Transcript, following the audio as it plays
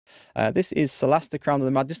This is Solasta, Crown of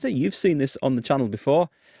the Magister. You've seen this on the channel before.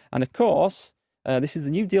 And of course, this is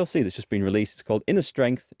the new DLC that's just been released. It's called Inner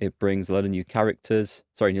Strength. It brings a lot of new characters,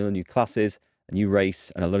 a lot of new classes, a new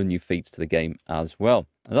race, and a lot of new feats to the game as well.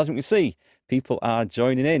 And as we can see, people are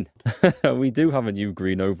joining in. We do have a new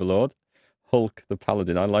Green Overlord, Hulk the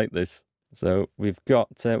Paladin. I like this. So we've got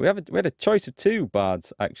we had a choice of two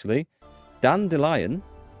bards actually. Dandelion,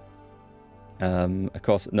 of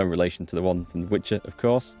course, no relation to the one from The Witcher, of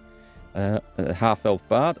course. A half-elf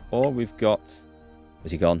bard, or we've got,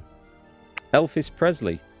 where's he gone? Elphys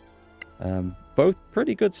Presley. Both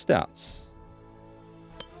pretty good stats.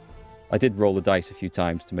 I did roll the dice a few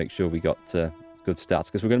times to make sure we got good stats,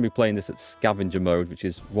 because we're going to be playing this at Scavenger mode, which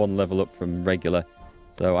is one level up from regular.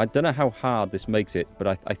 So I don't know how hard this makes it,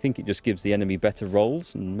 but I think it just gives the enemy better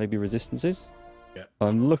rolls and maybe resistances. Yeah.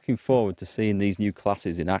 I'm looking forward to seeing these new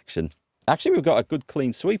classes in action. Actually, we've got a good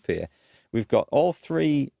clean sweep here. We've got all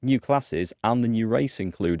 3 new classes and the new race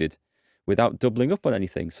included without doubling up on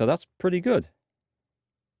anything. So that's pretty good.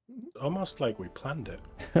 Almost like we planned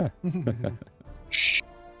it. Shh!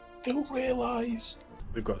 Don't realise.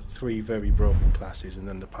 We've got 3 very broken classes and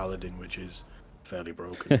then the Paladin, which is fairly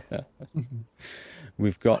broken.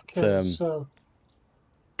 We've got... Okay, so...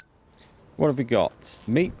 What have we got?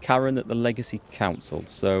 Meet Karen at the Legacy Council.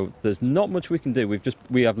 So there's not much we can do.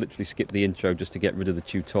 We have literally skipped the intro just to get rid of the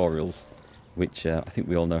tutorials, which I think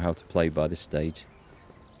we all know how to play by this stage.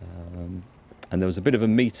 And there was a bit of a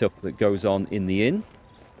meet-up that goes on in the inn.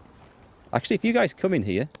 Actually, if you guys come in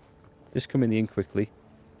here, just come in the inn quickly.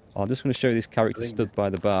 I'm just going to show you this character stood by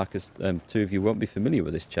the bar, because 2 of you won't be familiar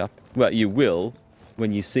with this chap. Well, you will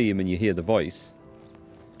when you see him and you hear the voice.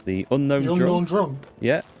 The Unknown Drum.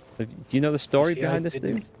 Yeah. Do you know the story behind this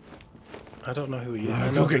dude? I don't know who he is.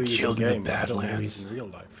 I know get killed in the Badlands. In real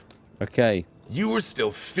life. Okay. You were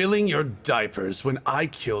still filling your diapers when I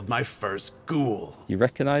killed my first ghoul. You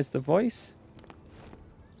recognize the voice?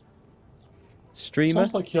 Streamer?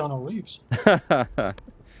 Sounds like Keanu Reeves.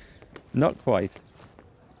 Not quite.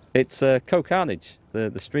 It's Co-Carnage,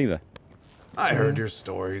 the streamer. I heard your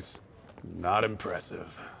stories. Not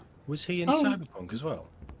impressive. Was he in Cyberpunk as well?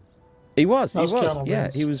 He was. Yeah,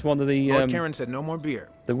 he was one of the... Lord Karen said no more beer.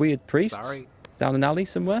 The weird priests. Sorry. Down an alley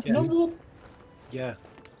somewhere. Yeah. Yeah.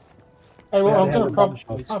 Hey, well, I've got a problem.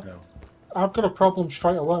 I've got a problem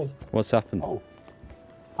straight away. What's happened? Oh.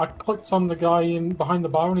 I clicked on the guy behind the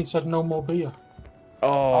bar and he said no more beer.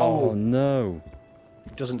 Oh, no.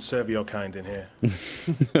 It doesn't serve your kind in here.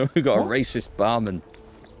 We've got a racist barman.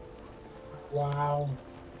 Wow.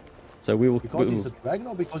 So we will... Because he's a dragon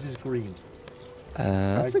or because he's green?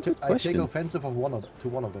 That's a good question. I take offensive to one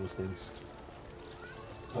of those things.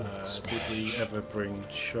 Did we ever bring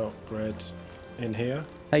shortbread in here?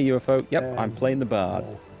 Hey UFO, yep, I'm playing the Bard.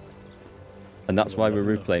 No. And that's why we're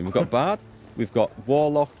replaying. We've got Bard, we've got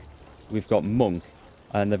Warlock, we've got Monk,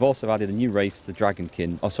 and they've also added a new race, the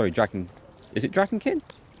Dragonkin. Oh, sorry, is it Dragonkin?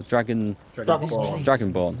 The Dragonborn.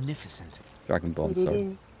 Dragonborn. Magnificent. Dragonborn,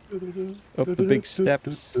 sorry. Up the big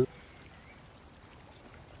steps.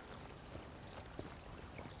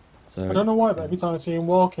 So, I don't know why, but every time I see him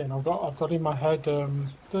walking, I've got in my head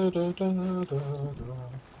really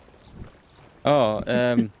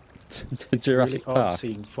Jurassic Park.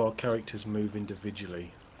 Seeing 4 characters move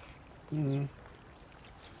individually.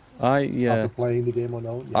 After playing the game or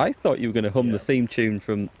no? Yeah. I thought you were going to hum the theme tune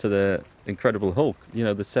to the Incredible Hulk. You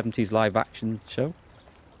know, the 70s live action show.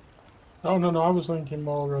 Oh no, I was thinking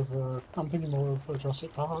more of I'm thinking more of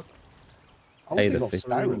Jurassic Park. Hey,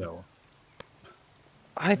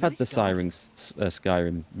 I've had the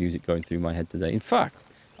Skyrim music going through my head today. In fact,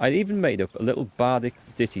 I even made up a little bardic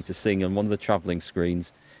ditty to sing on one of the travelling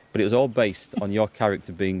screens, but it was all based on your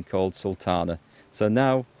character being called Sultana. So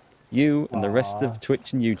now, you and the rest of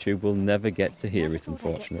Twitch and YouTube will never get to hear it,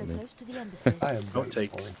 unfortunately.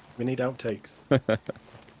 Outtakes. We need outtakes.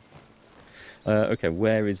 Okay,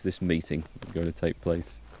 where is this meeting going to take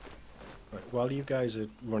place? Right, while you guys are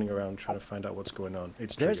running around trying to find out what's going on,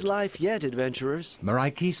 There's life yet, adventurers.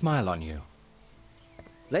 Markgfl, smile on you.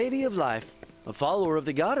 Lady of Life, a follower of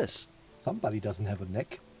the goddess. Somebody doesn't have a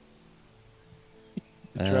neck.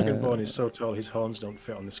 The Dragonborn is so tall his horns don't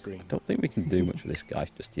fit on the screen. Don't think we can do much with this guy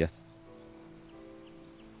just yet.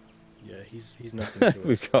 Yeah, he's nothing to it.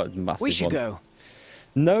 We've got a massive We should one. go.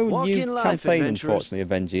 No Walk new in life, campaign, adventurers. unfortunately,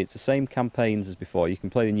 Avengy. It's the same campaigns as before. You can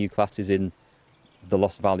play the new classes in the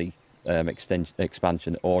Lost Valley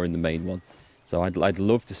expansion or in the main one. So I'd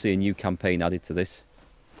love to see a new campaign added to this.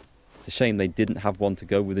 It's a shame they didn't have one to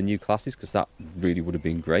go with the new classes, because that really would have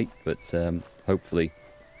been great. But hopefully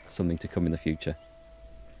something to come in the future.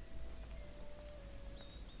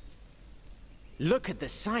 Look at the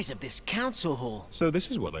size of this council hall. So this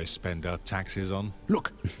is what they spend our taxes on.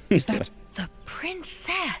 Look, is that... The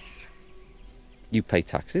princess. You pay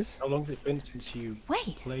taxes? How long has it been since you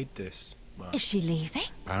Wait. played this? Mark? Is she leaving?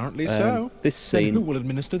 Apparently so. This Then scene... who will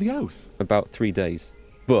administer the oath? About 3 days.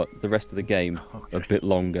 But the rest of the game, a bit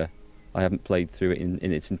longer. I haven't played through it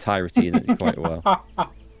in its entirety in quite a while.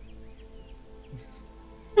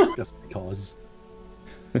 Just because.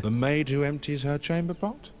 The maid who empties her chamber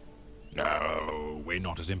pot? No, we're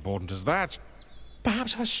not as important as that.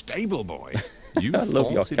 Perhaps her stable boy. You I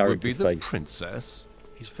love your thought it would be character's the face. princess?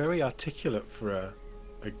 He's very articulate for a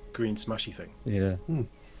green smashy thing. Yeah.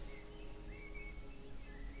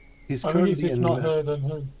 He's I think it's currently if in. not her, then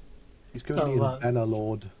who? He's currently right. in Banner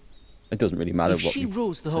Lord. It doesn't really matter If what she we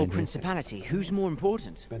rules the say whole here. principality, who's more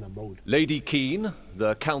important? Banner mode. Lady Keen,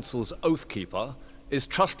 the council's oathkeeper, is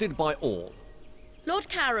trusted by all. Lord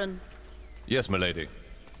Karen, Yes, milady.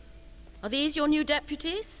 are these your new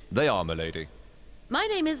deputies? They are, milady. My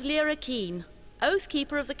name is Lyra Keen,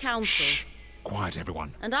 Oathkeeper of the Council. Shh! Quiet,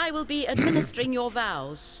 everyone. And I will be administering your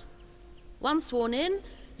vows. Once sworn in,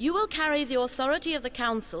 you will carry the authority of the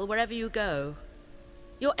Council wherever you go.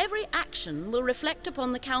 Your every action will reflect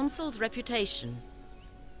upon the Council's reputation.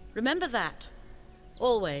 Remember that.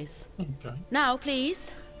 Always. Okay. Now,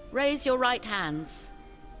 please, raise your right hands.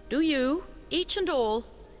 Do you, each and all,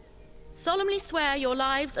 solemnly swear your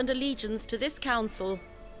lives and allegiance to this Council,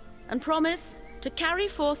 and promise to carry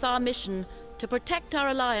forth our mission to protect our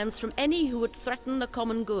alliance from any who would threaten the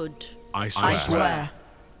common good? I swear. I swear.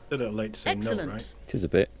 A little late to say Excellent. no, right? It is a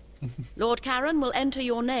bit. Lord Karen will enter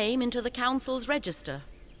your name into the Council's register.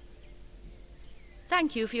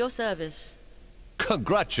 Thank you for your service.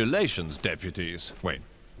 Congratulations, deputies. Wait,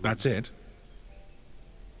 that's it?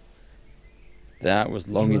 That was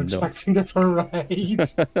long You were enough. expecting a parade.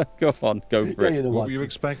 Go on, go for Yeah, it. you know What what? were you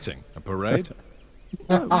expecting? A parade?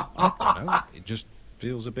 No, I don't know. It just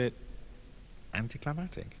feels a bit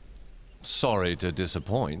anticlimactic. Sorry to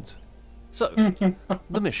disappoint. So,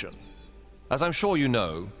 the mission. As I'm sure you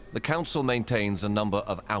know, the Council maintains a number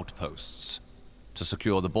of outposts to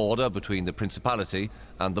secure the border between the Principality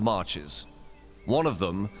and the Marches. One of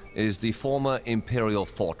them is the former Imperial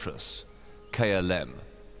Fortress, KLM.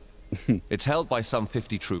 It's held by some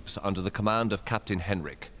 50 troops under the command of Captain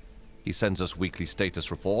Henrik. He sends us weekly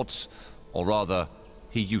status reports, or rather,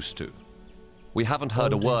 he used to. We haven't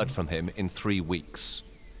heard a word from him in 3 weeks.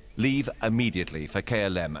 Leave immediately for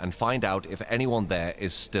KLM and find out if anyone there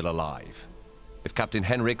is still alive. If Captain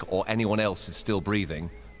Henrik or anyone else is still breathing,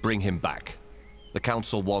 bring him back. The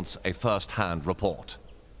Council wants a first-hand report.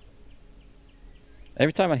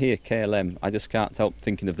 Every time I hear KLM, I just can't help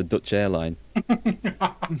thinking of the Dutch airline.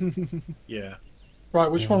 Yeah. Right,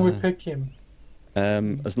 which one we pick him?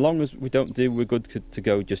 As long as we don't do we're good to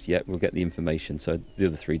go just yet, we'll get the information. So the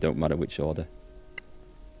other 3 don't matter which order.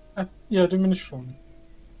 Yeah, diminish one.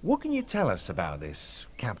 What can you tell us about this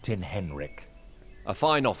Captain Henrik? A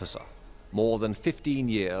fine officer, more than 15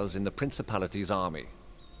 years in the Principality's army.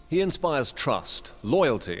 He inspires trust,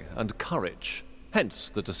 loyalty, and courage. Hence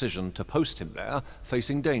the decision to post him there,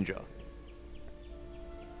 facing danger.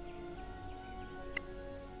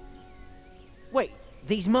 Wait,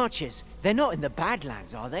 these marches, they're not in the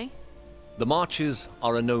Badlands, are they? The Marches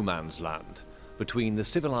are a no man's land, between the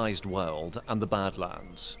civilized world and the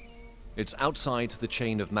Badlands. It's outside the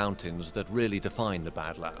chain of mountains that really define the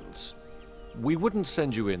Badlands. We wouldn't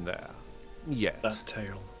send you in there, yet. That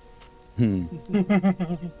tail.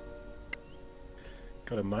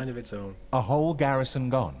 Got a mind of its own. A whole garrison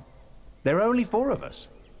gone. There are only 4 of us.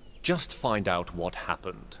 Just find out what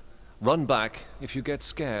happened. Run back if you get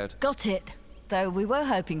scared. Got it. Though we were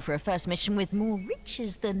hoping for a first mission with more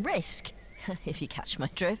riches than risk, if you catch my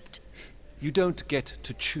drift. You don't get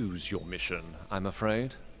to choose your mission, I'm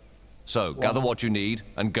afraid. So, gather what you need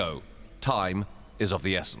and go. Time is of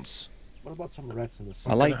the essence. What about some rats in the I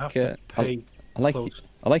sun? like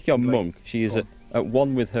I like your monk. She is at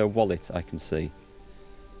one with her wallet, I can see.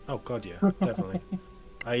 Oh god, yeah, definitely.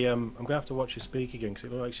 I'm gonna have to watch her speak again because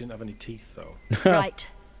it looked like she didn't have any teeth though. Right.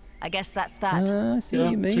 I guess that's that. I see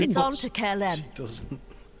what you mean. It's on to KLM. She doesn't.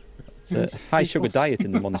 It's a high sugar diet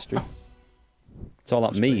in the monastery. It's all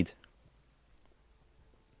that mead.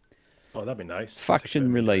 Oh, that'd be nice.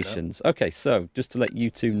 Faction relations. Okay, so just to let you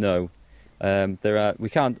 2 know, we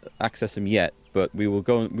can't access them yet, but we will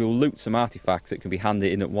loot some artifacts that can be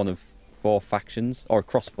handed in at one of 4 factions or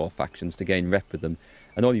across 4 factions to gain rep with them,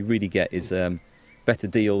 and all you really get is better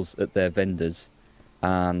deals at their vendors,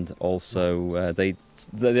 and also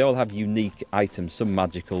they all have unique items, some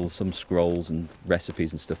magical, some scrolls and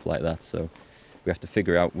recipes and stuff like that. So we have to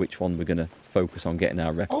figure out which one we're going to focus on getting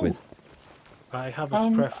our rep with. I have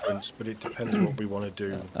a preference, but it depends what we want to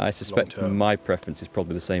do. I suspect long-term. my preference is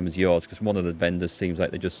probably the same as yours, because one of the vendors seems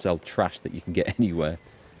like they just sell trash that you can get anywhere.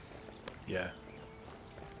 Yeah.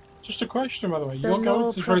 Just a question, by the way. The Your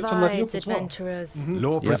law character's ready to level up provides as well. adventurers.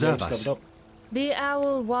 Law preserve us. The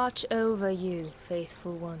owl watch over you,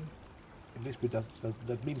 faithful one. At least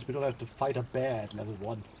that means we don't have to fight a bear at level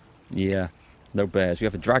 1. Yeah. No bears. We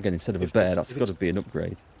have a dragon instead of a bear. That's got to be an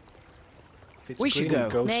upgrade. We should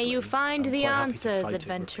go. May you find I'm the quite happy to answers, fight it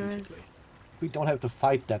adventurers. repeatedly. We don't have to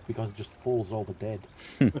fight that because it just falls over dead.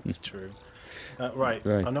 That's true. Right.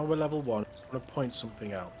 Right. I know we're level 1. I want to point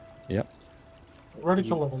something out. Yep. Ready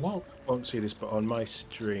to level up. Won't see this, but on my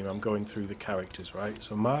stream, I'm going through the characters, right?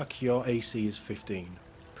 So, Mark, your AC is 15.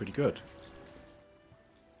 Pretty good.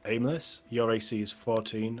 Aimless, your AC is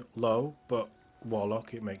 14. Low, but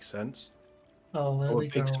Warlock, it makes sense. Oh, there Our we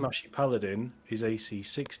big go. smashy paladin is AC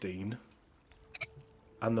 16.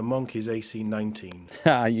 And the monk is AC 19.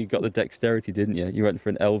 Ha! You got the dexterity, didn't you? You went for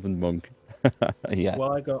an elven monk. Yeah.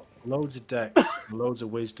 Well, I got loads of dex, and loads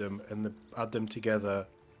of wisdom, and add them together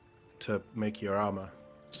to make your armor.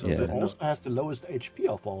 So Yeah. You they're also nuts. have the lowest HP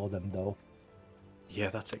of all of them, though. Yeah,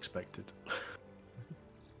 that's expected.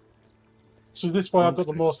 So is this why I've got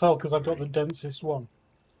the most health? Because I've got the densest one.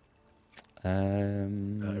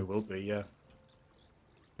 It will be, yeah.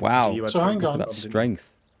 Wow. You had So hang pretty on. good That's didn't you?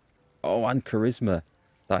 strength. Oh, and charisma.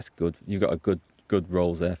 That's good. You got a good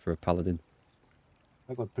rolls there for a paladin.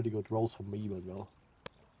 I got pretty good rolls from me as well.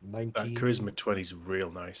 19. That charisma 20 is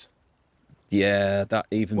real nice. Yeah, that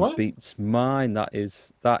even What? beats mine. That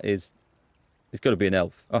is. It's got to be an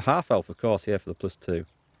elf. Oh, half elf, of course. Yeah, for the +2.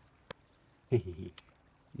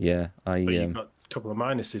 Yeah, But you've got a couple of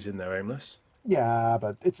minuses in there, Aimless. Yeah,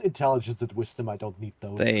 but it's intelligence and wisdom. I don't need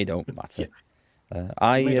those. They don't matter. You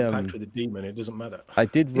made a pact with a demon, it doesn't matter. I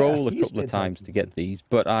did Yeah, roll a he's couple of the times to get these,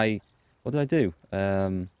 but what did I do?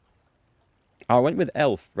 I went with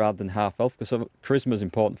elf rather than half elf because charisma is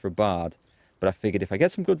important for a bard. But I figured if I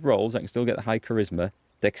get some good rolls, I can still get the high charisma.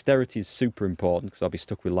 Dexterity is super important because I'll be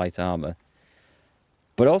stuck with light armor.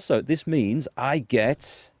 But also, this means I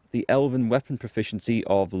get the elven weapon proficiency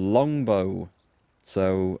of longbow.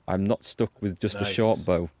 So I'm not stuck with just a Nice. short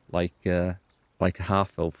bow like a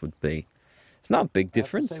half elf would be. It's not a big I have to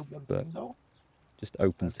difference, say one but thing, though. just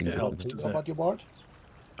opens things It up. helps, a bit. doesn't it? About your board?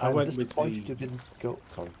 I I'm went with disappointed the... you didn't go.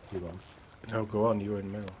 Sorry, you wrong. No, go on, you were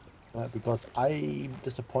in the middle. Because I'm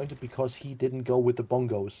disappointed because he didn't go with the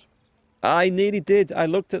bongos. I nearly did. I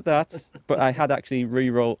looked at that, but I had actually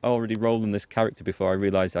already rolling this character before I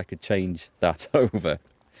realised I could change that over.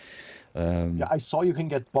 Yeah, I saw you can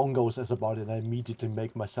get bongos as a bard, and I immediately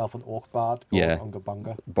make myself an orc bard. Yeah. Unga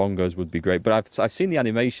bunga. Bongos would be great, but I've seen the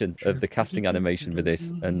animation of the casting animation for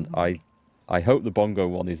this, and I hope the bongo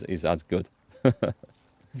one is as good.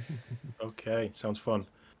 Okay, sounds fun.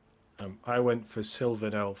 I went for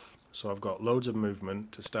Sylvan Elf, so I've got loads of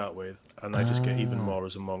movement to start with, and I just get even more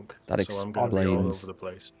as a monk. That so I'm going to be all explains- over the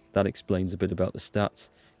place. That explains a bit about the stats.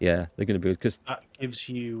 Yeah, they're going to be good because That gives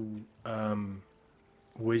you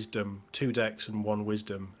wisdom, 2 dex and 1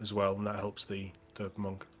 wisdom as well, and that helps the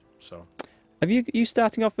monk. So have you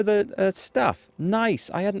starting off with a staff? Nice.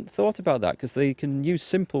 I hadn't thought about that because they can use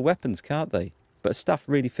simple weapons, can't they? But a staff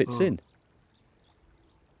really fits in.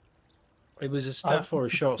 it was a staff or a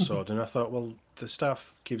short sword, and I thought, well, the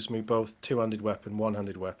staff gives me both 2-handed weapon,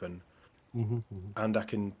 1-handed weapon, and I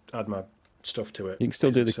can add my stuff to it. You can still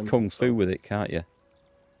 'cause do it's the simple, kung fu so- with it, can't you?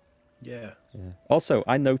 Yeah. Yeah. Also,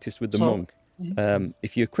 I noticed with the So- monk,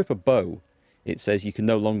 if you equip a bow, it says you can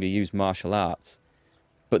no longer use martial arts.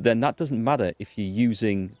 But then that doesn't matter if you're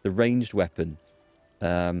using the ranged weapon.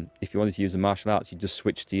 If you wanted to use the martial arts, you just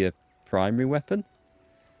switch to your primary weapon.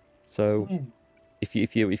 So if you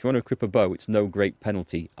want to equip a bow, it's no great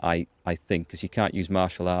penalty, I think, because you can't use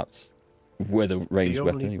martial arts with a ranged The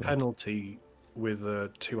weapon only anyway. penalty with a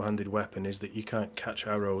 2-handed weapon is that you can't catch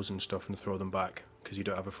arrows and stuff and throw them back because you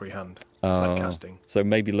don't have a free hand. It's like casting. So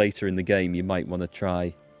maybe later in the game you might want to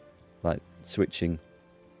try like switching.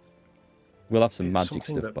 We'll have some It's magic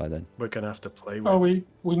something stuff that by then. We're going to have to play with. Oh,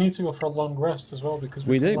 we need to go for a long rest as well because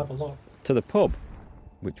we We can do. level up. To the pub,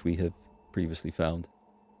 which we have previously found.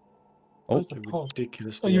 Oh, Where's the pub?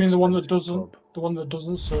 Ridiculously Oh, you mean the one that expensive doesn't pub. the one that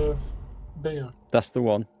doesn't serve beer? that's the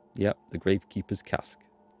one. Yep, the Gravekeeper's Cask.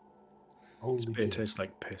 Holy Beer shit. tastes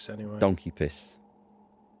like piss anyway. Donkey piss.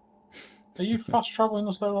 Are you fast traveling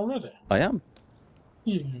us there already? I am.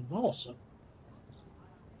 You awesome.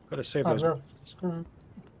 Got to save Right, those.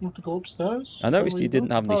 we have to go upstairs. I noticed you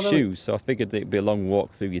didn't have any Oh, there shoes, so I figured it'd be a long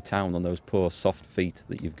walk through your town on those poor soft feet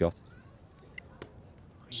that you've got.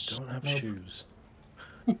 You don't have Nope. shoes.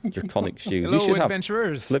 Draconic shoes. Hello, you should have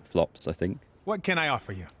adventurers. flip-flops, I think. What can I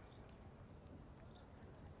offer you?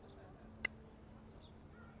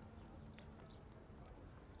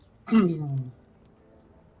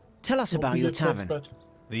 Tell us about your tavern.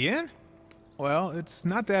 The inn? Well, it's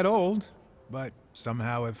not that old, but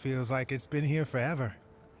somehow it feels like it's been here forever.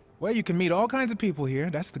 Well, you can meet all kinds of people here,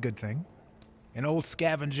 that's the good thing. An old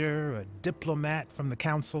scavenger, a diplomat from the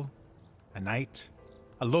council, a knight,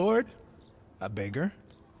 a lord, a beggar.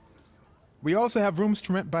 We also have rooms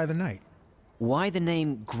to rent by the night. Why the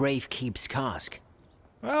name Gravekeep's Cask?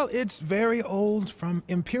 Well, it's very old, from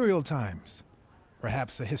imperial times.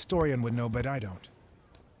 Perhaps a historian would know, but I don't.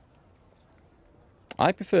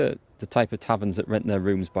 I prefer the type of taverns that rent their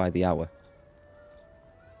rooms by the hour.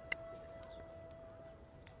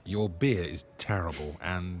 Your beer is terrible,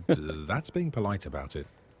 and that's being polite about it.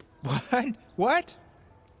 What? What?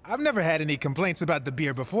 I've never had any complaints about the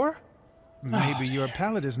beer before. Maybe your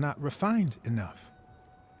palate is not refined enough.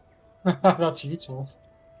 That's you, Tom.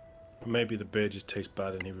 Maybe the beer just tastes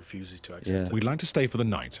bad and he refuses to accept it. We'd like to stay for the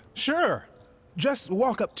night. Sure. Just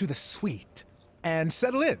walk up to the suite and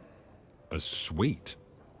settle in. A suite?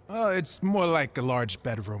 Oh, it's more like a large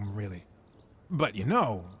bedroom, really. But you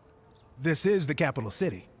know, this is the capital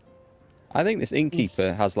city. I think this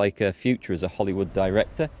innkeeper has like a future as a Hollywood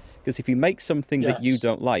director, because if you make something that you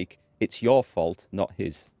don't like, it's your fault, not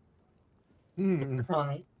his.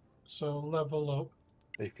 Right. So level up.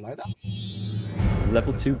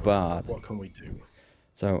 Level 2 bard. What can we do?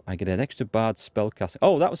 So I get an extra bard spellcasting.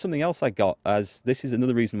 Oh, that was something else I got, as this is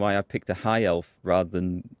another reason why I picked a high elf rather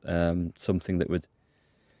than something that would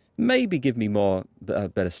maybe give me more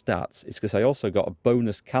better stats. It's because I also got a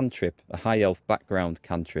bonus cantrip, a high elf background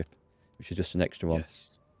cantrip, which is just an extra one.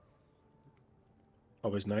 Yes.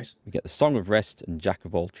 Always nice. We get the Song of Rest and Jack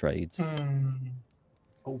of all trades.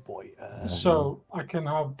 Oh boy. So I can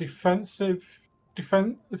have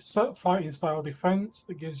fighting style defense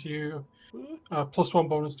that gives you +1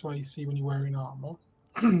 bonus to AC when you're wearing armor.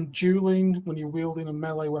 Dueling, when you're wielding a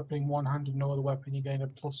melee weapon in one hand and no other weapon, you gain a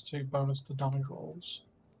 +2 bonus to damage rolls.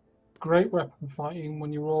 Great weapon fighting,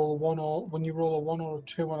 when you roll a 1 or a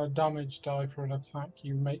 2 on a damage die for an attack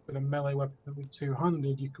you make with a melee weapon that with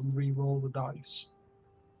two-handed, you can re-roll the dice.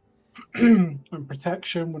 And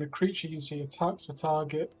protection, when a creature you see attacks a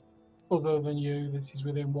target other than you, this is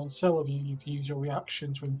within 1 cell of you, you can use your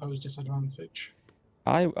reaction to impose disadvantage.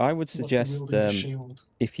 I would suggest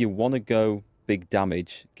if you want to go big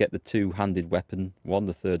damage, get the two-handed weapon one,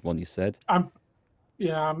 the third one you said. I'm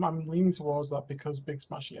leaning towards that because big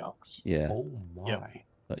smashy axe. Yeah. Oh my. Yep.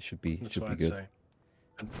 That should be That's should what be I'd good. say.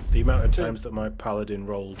 And the amount of times that my paladin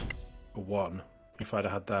rolled a 1, if I'd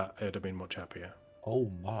have had that, I'd have been much happier.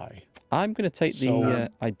 Oh my. I'm going to take the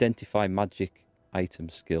identify magic item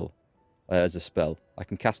skill as a spell. I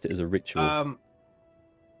can cast it as a ritual.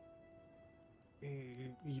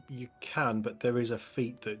 You can, but there is a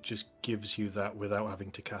feat that just gives you that without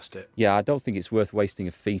having to cast it. Yeah, I don't think it's worth wasting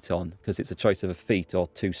a feat on, because it's a choice of a feat or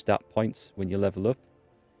 2 stat points when you level up.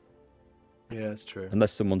 Yeah, that's true.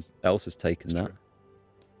 Unless someone else has taken that. True.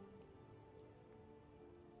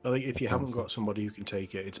 I think if you haven't got somebody who can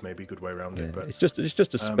take it, it's maybe a good way around it. But it's just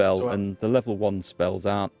a spell, so and the level 1 spells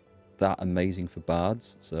aren't that amazing for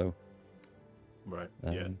bards, so right,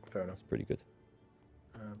 yeah, fair enough. That's pretty good.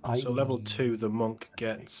 So level 2, the monk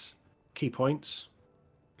gets key points,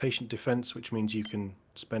 patient defense, which means you can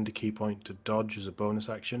spend a key point to dodge as a bonus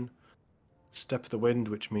action, step of the wind,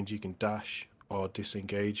 which means you can dash or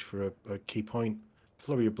disengage for a key point,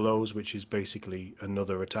 flurry of blows, which is basically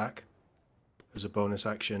another attack as a bonus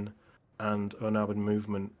action, and unarmored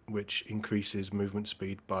movement, which increases movement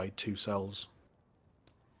speed by 2 cells.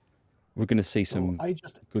 We're going to see some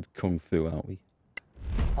good kung fu, aren't we?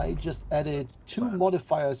 I just added 2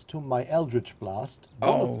 modifiers to my Eldritch Blast.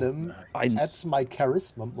 One of them adds my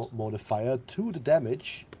Charisma modifier to the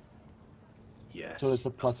damage. Yes. So it's a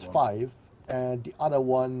 +5, and the other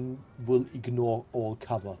one will ignore all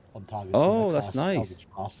cover on targets. Oh, that's nice.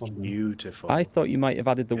 Beautiful. I thought you might have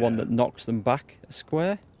added the one that knocks them back a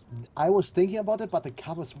square. I was thinking about it, but the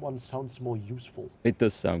covers one sounds more useful. It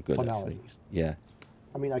does sound good, for now, actually. at least. Yeah.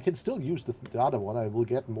 I mean, I can still use the other one. I will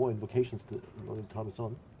get more invocations when time is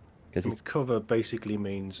on. Because cover basically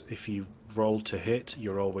means if you roll to hit,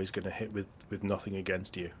 you're always going to hit with nothing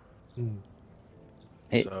against you.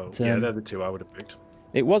 So yeah, they're the 2 I would have picked.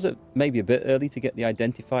 It was maybe a bit early to get the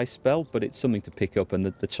identify spell, but it's something to pick up, and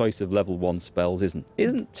the choice of level 1 spells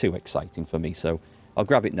isn't too exciting for me. So I'll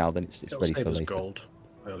grab it now. Then it's ready for later. Gold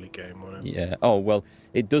early game, won't it? Yeah. Oh well,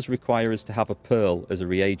 it does require us to have a pearl as a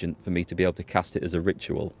reagent for me to be able to cast it as a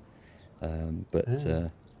ritual. But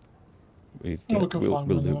we'll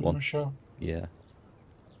do one. Sure. Yeah.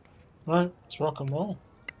 Right, let's rock and roll.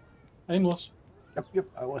 Aimless. Yep,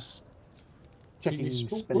 I was checking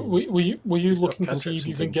spells. Were you looking to see if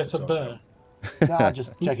you can get a bear? Nah,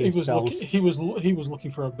 just checking spells. He was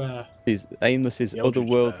looking for a bear. Aimless's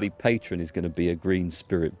otherworldly patron is going to be a green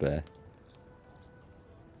spirit bear.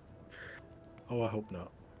 Oh, I hope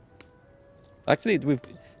not. Actually,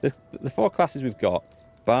 the 4 classes we've got,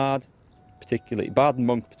 Bard and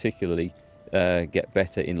Monk particularly, get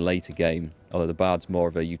better in later game. Although the Bard's more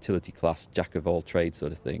of a utility class, jack of all trades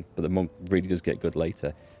sort of thing. But the Monk really does get good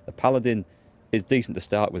later. The Paladin is decent to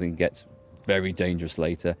start with and gets very dangerous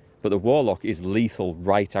later. But the Warlock is lethal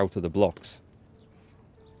right out of the blocks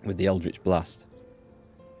with the Eldritch Blast.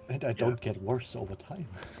 And I don't get worse over time.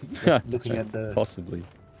 Looking at possibly.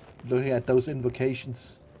 Looking at those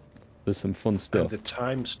invocations. There's some fun stuff. And the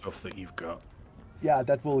time stuff that you've got. Yeah,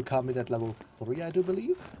 that will come in at level 3, I do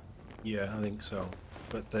believe. Yeah, I think so.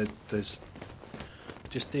 But there's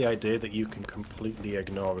just the idea that you can completely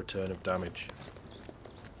ignore a turn of damage.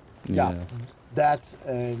 Yeah. That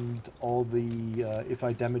and all the if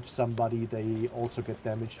I damage somebody, they also get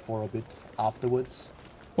damaged for a bit afterwards.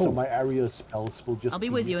 Oh. So my area spells will just I'll be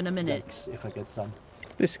with you in a minute. If I get some.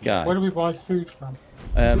 This guy. Where do we buy food from?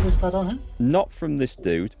 Is it this guy down here? Not from this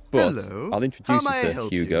dude, but Hello. I'll introduce you to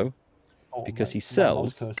Hugo. Because he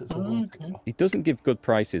sells. Okay. He doesn't give good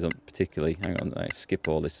prices on particularly. Hang on, I skip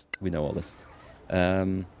all this. We know all this.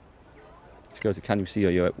 Let's go to can you see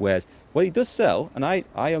your wares. What he does sell, and I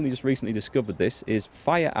only just recently discovered this, is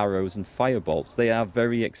fire arrows and fire bolts. They are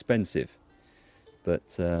very expensive,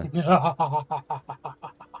 but and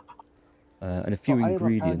a few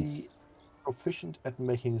ingredients. I am proficient at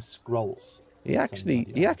making scrolls. He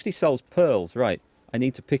actually sells pearls. Right, I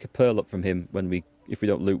need to pick a pearl up from him if we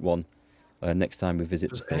don't loot one. Next time we visit.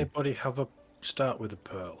 Does anybody have a start with a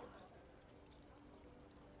pearl?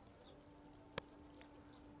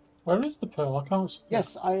 Where is the pearl? I can't see.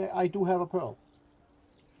 Yes, I do have a pearl.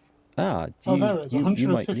 Ah, there it is. 115. You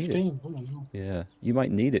might need it. Yeah, you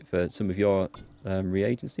might need it for some of your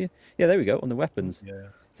reagents here. Yeah, there we go, on the weapons. Yeah.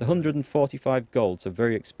 It's 145 gold, so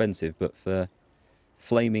very expensive, but for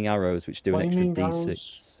flaming arrows, which do an extra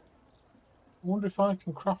D6. I wonder if I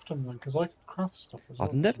can craft them then, because I can craft stuff as well.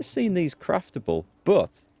 I've never seen these craftable,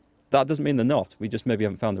 but that doesn't mean they're not. We just maybe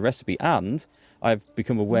haven't found the recipe. And I've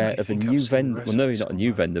become aware of a new vendor. Well, no, not a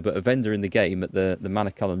new vendor, but a vendor in the game at the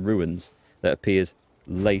Markgfl ruins that appears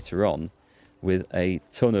later on with a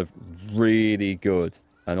ton of really good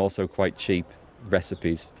and also quite cheap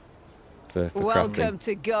recipes for Welcome crafting.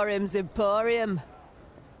 to Gorim's Emporium.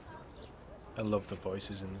 I love the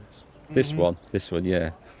voices in this. This one,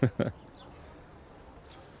 yeah.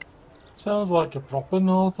 Sounds like a proper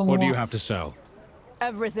northern. What do you have to sell?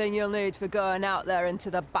 Everything you'll need for going out there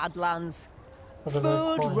into the Badlands.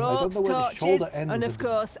 Food, coin. ropes, torches, and of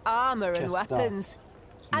course armor and weapons.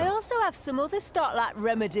 I also have some other stock like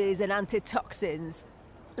remedies and antitoxins.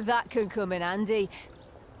 That can come in handy.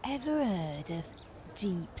 Ever heard of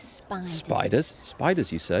deep spiders?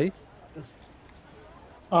 Spiders, you say?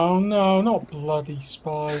 Oh no, not bloody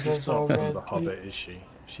spiders She's not already. from the Hobbit, is she?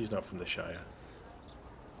 She's not from the Shire.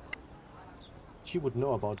 She would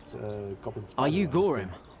know about goblin spiders. Are you Gorim?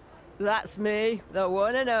 That's me, the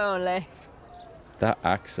one and only. That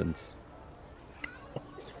accent.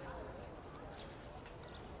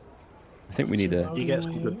 I think we need a... You get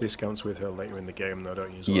some good discounts with her later in the game, though,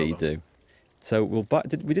 don't you? Yeah, you do. So we'll buy...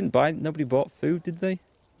 We didn't buy... Nobody bought food, did they?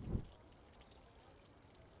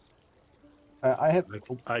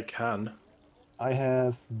 I can. I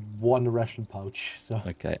have one ration pouch, so...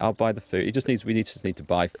 Okay, I'll buy the food. We just need to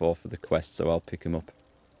buy 4 for the quest, so I'll pick them up.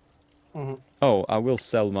 Oh, I will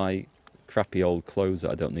sell my crappy old clothes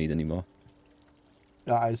that I don't need anymore.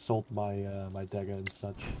 Yeah, I sold my my dagger and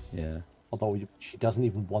such. Yeah. Although she doesn't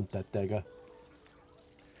even want that dagger.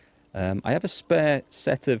 I have a spare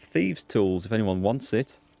set of thieves' tools if anyone wants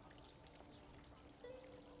it.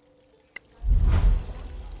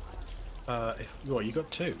 You got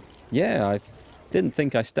 2? Yeah, I didn't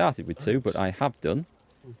think I started with 2, but I have done.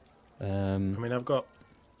 I mean, I've got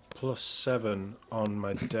 +7 on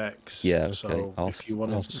my dex. Yeah, okay. So if you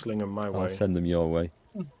want to sling them my way, I'll send them your way.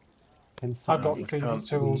 I've got thieves'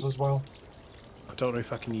 tools as well. I don't know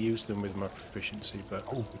if I can use them with my proficiency, but...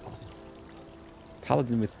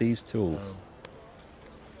 Paladin with thieves' tools.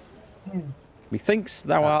 Methinks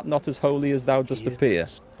thou art not as holy as thou dost appear.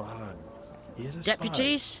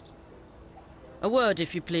 Deputies, a word,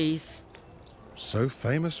 if you please. So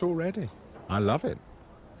famous already. I love it.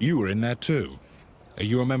 You were in there too. Are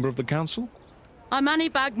you a member of the council? I'm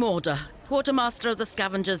Annie Bagmorder, quartermaster of the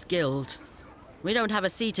Scavengers Guild. We don't have a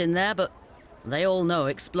seat in there, but They all know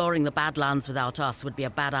exploring the Badlands without us would be a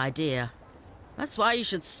bad idea. That's why you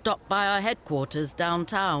should stop by our headquarters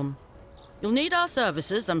downtown. You'll need our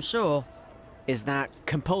services, I'm sure. Is that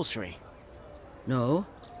compulsory? No.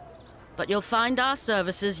 But you'll find our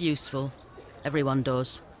services useful. Everyone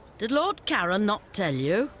does. Did Lord Karen not tell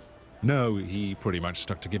you? No, he pretty much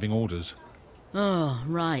stuck to giving orders. Oh,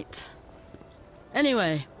 right.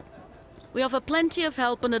 Anyway, we offer plenty of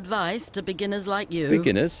help and advice to beginners like you.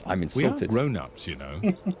 Beginners? I'm insulted. We are grown-ups, you know.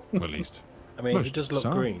 Well, at least. I mean, it does look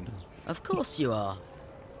green. Of course you are.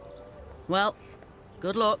 Well,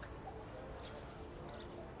 good luck.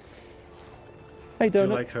 Hey, Donut. Do you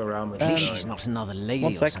like her armor? At least she's not another lady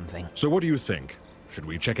or something. So what do you think? Should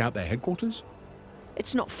we check out their headquarters?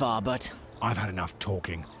 It's not far, but... I've had enough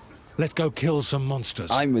talking. Let's go kill some monsters.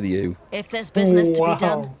 I'm with you. If there's business to be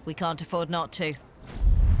done, we can't afford not to.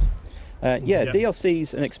 Yeah,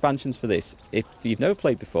 DLCs and expansions for this. If you've never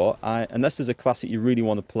played before, unless there's a class that you really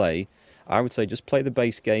want to play, I would say just play the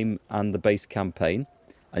base game and the base campaign.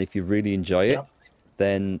 And if you really enjoy it,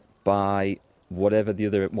 then buy whatever the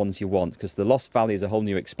other ones you want. Because the Lost Valley is a whole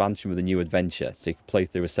new expansion with a new adventure. So you can play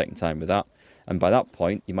through a second time with that. And by that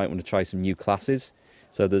point, you might want to try some new classes.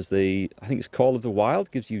 So there's I think it's Call of the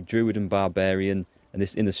Wild, gives you Druid and Barbarian. And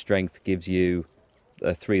this Inner Strength gives you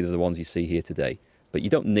 3 of the ones you see here today. But you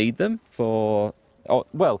don't need them for... Oh,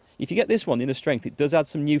 well, if you get this one, Inner Strength, it does add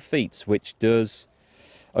some new feats, which does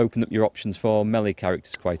open up your options for melee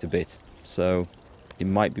characters quite a bit. So it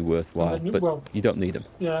might be worthwhile, but you don't need them.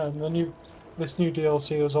 Yeah, and this new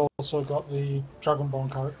DLC has also got the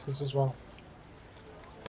Dragonborn characters as well.